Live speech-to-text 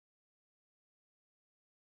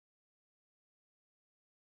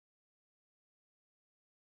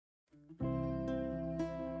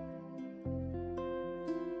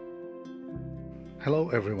Hello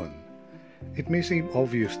everyone. It may seem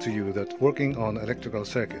obvious to you that working on electrical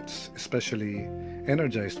circuits, especially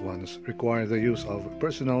energized ones, require the use of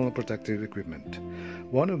personal protective equipment.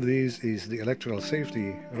 One of these is the electrical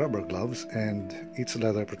safety rubber gloves and its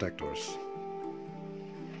leather protectors.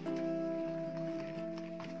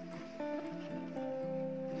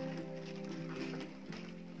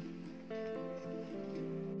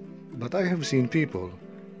 But I have seen people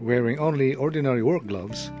wearing only ordinary work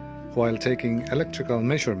gloves while taking electrical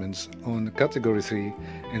measurements on Category 3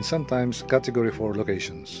 and sometimes Category 4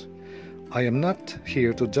 locations. I am not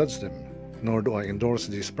here to judge them, nor do I endorse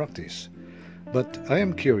this practice, but I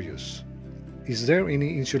am curious. Is there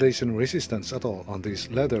any insulation resistance at all on these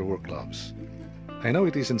leather work gloves? I know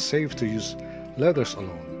it isn't safe to use leathers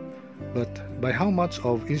alone, but by how much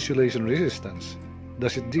of insulation resistance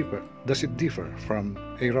does it differ from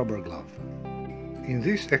a rubber glove? In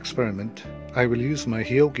this experiment, I will use my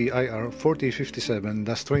Hioki IR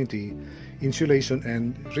 4057-20 insulation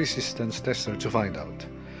and resistance tester to find out.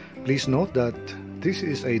 Please note that this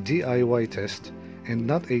is a DIY test and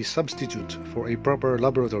not a substitute for a proper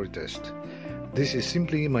laboratory test. This is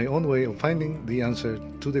simply my own way of finding the answer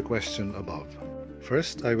to the question above.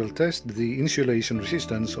 First, I will test the insulation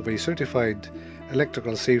resistance of a certified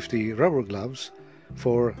electrical safety rubber gloves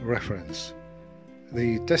for reference.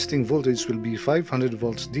 The testing voltage will be 500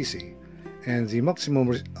 volts DC, and the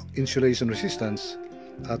maximum insulation resistance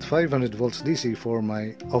at 500 volts DC for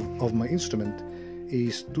my instrument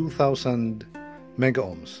is 2000 mega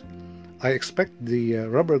ohms. I expect the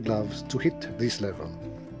rubber gloves to hit this level.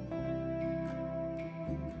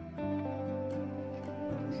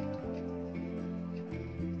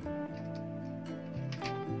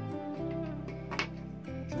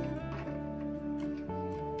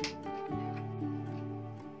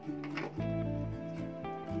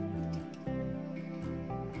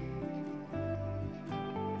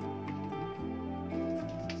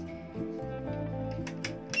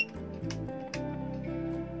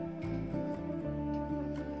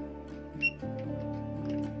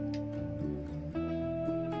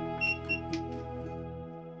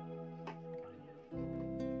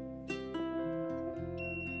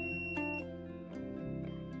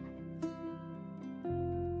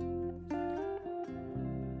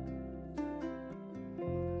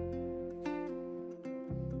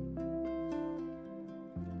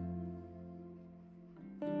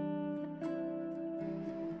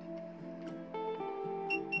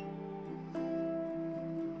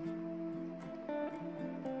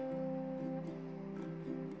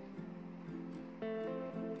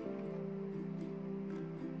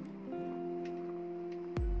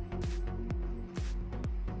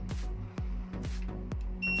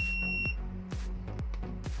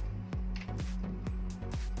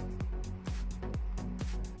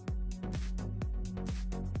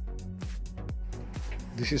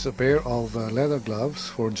 This is a pair of leather gloves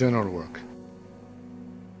for general work.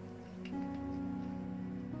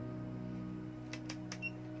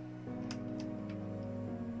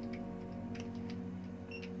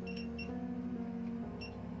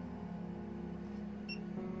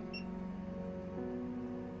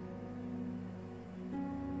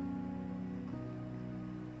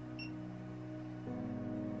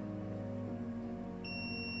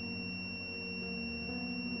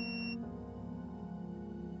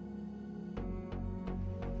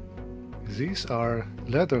 These are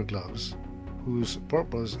leather gloves whose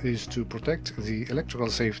purpose is to protect the electrical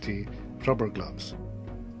safety rubber gloves.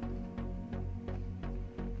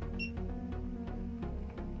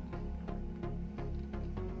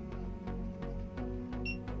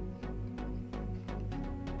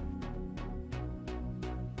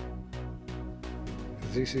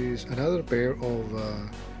 This is another pair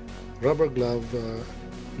of rubber glove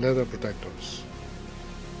leather protectors.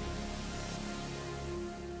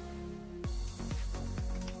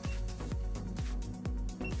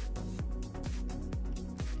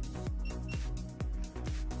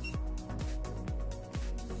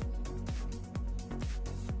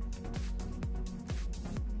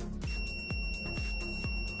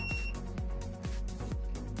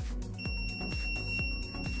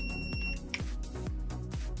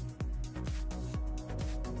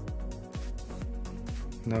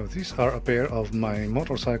 Now these are a pair of my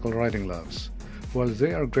motorcycle riding gloves. While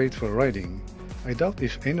they are great for riding, I doubt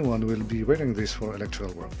if anyone will be wearing this for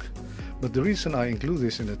electrical work. But the reason I include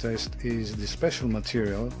this in the test is the special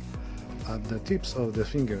material at the tips of the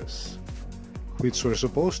fingers, which were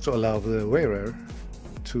supposed to allow the wearer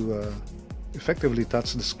to effectively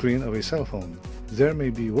touch the screen of a cell phone. There may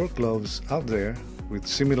be work gloves out there with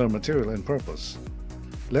similar material and purpose.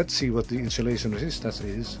 Let's see what the insulation resistance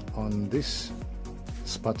is on this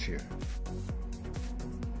spot here.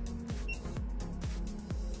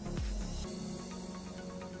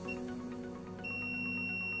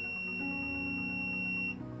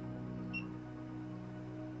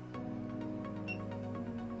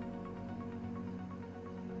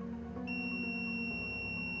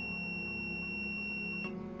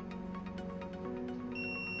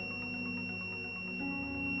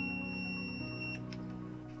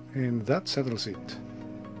 And that settles it.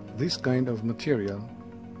 This kind of material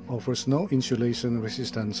offers no insulation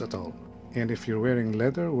resistance at all. And if you're wearing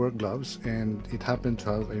leather work gloves and it happened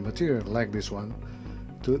to have a material like this one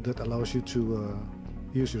that allows you to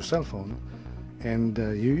use your cell phone, and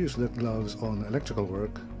you use that gloves on electrical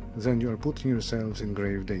work, then you are putting yourselves in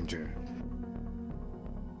grave danger.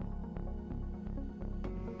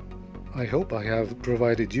 I hope I have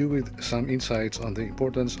provided you with some insights on the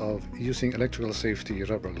importance of using electrical safety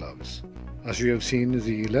rubber gloves. As you have seen,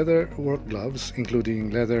 the leather work gloves, including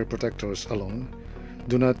leather protectors alone,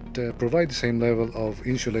 do not provide the same level of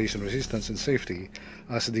insulation resistance and safety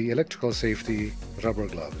as the electrical safety rubber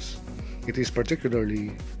gloves. It is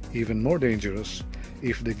particularly even more dangerous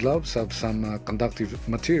if the gloves have some conductive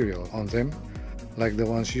material on them, like the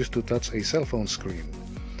ones used to touch a cell phone screen.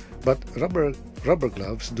 But rubber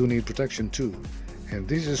gloves do need protection too, and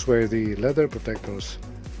this is where the leather protectors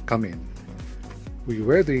come in. We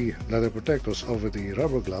wear the leather protectors over the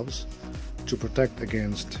rubber gloves to protect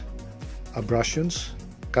against abrasions,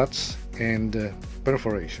 cuts, and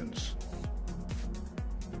perforations.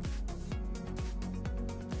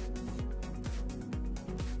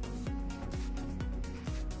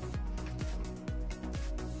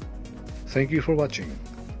 Thank you for watching.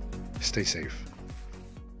 Stay safe.